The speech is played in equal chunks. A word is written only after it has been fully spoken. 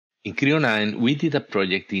In Creo 9, we did a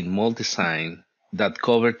project in mold design that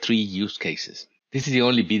covered 3 use cases. This is the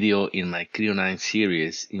only video in my Creo 9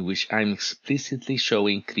 series in which I'm explicitly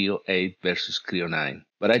showing Creo 8 versus Creo 9,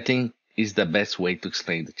 but I think it's the best way to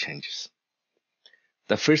explain the changes.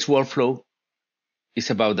 The first workflow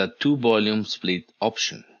is about the 2-volume split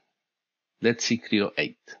option. Let's see Creo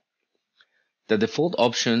 8. The default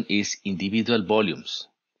option is individual volumes.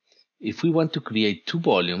 If we want to create 2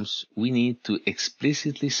 volumes, we need to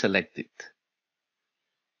explicitly select it.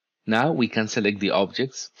 Now we can select the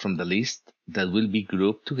objects from the list that will be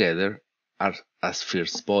grouped together as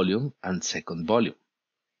first volume and second volume.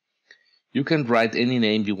 You can write any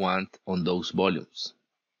name you want on those volumes.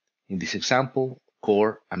 In this example,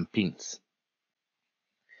 core and pins.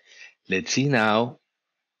 Let's see now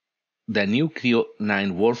the new Creo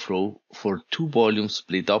 9 workflow for 2-volume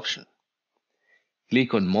split option.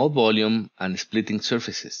 Click on Mold Volume and Splitting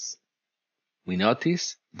Surfaces. We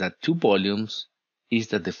notice that 2 volumes is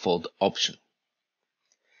the default option.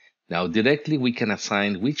 Now directly we can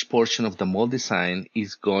assign which portion of the mold design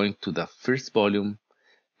is going to the first volume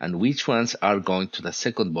and which ones are going to the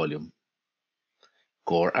second volume,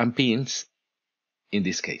 core and pins in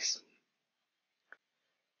this case.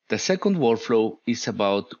 The second workflow is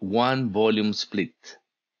about 1-volume split,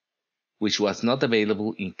 which was not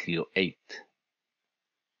available in Creo 8.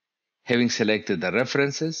 Having selected the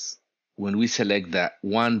references, when we select the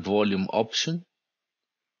 1-volume option,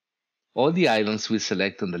 all the items we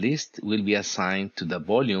select on the list will be assigned to the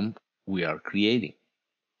volume we are creating.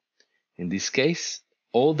 In this case,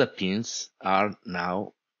 all the pins are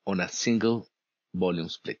now on a single volume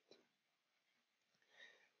split.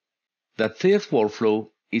 The third workflow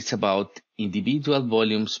is about individual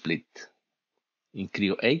volume split. In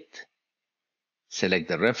Creo 8, select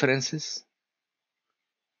the references,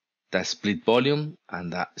 the split volume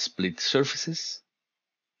and the split surfaces.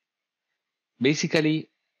 Basically,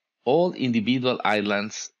 all individual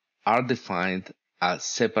islands are defined as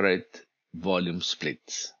separate volume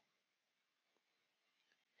splits.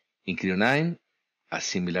 In Creo 9, a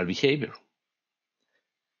similar behavior.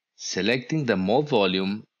 Selecting the mold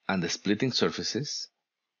volume and the splitting surfaces.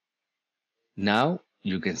 Now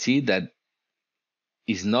you can see that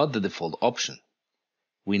is not the default option.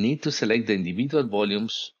 We need to select the individual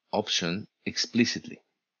volumes option explicitly.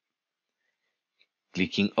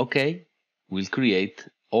 Clicking OK will create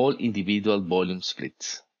all individual volume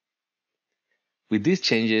splits. With these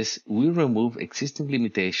changes, we remove existing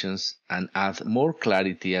limitations and add more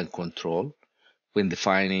clarity and control when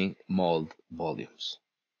defining mold volumes.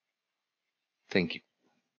 Thank you.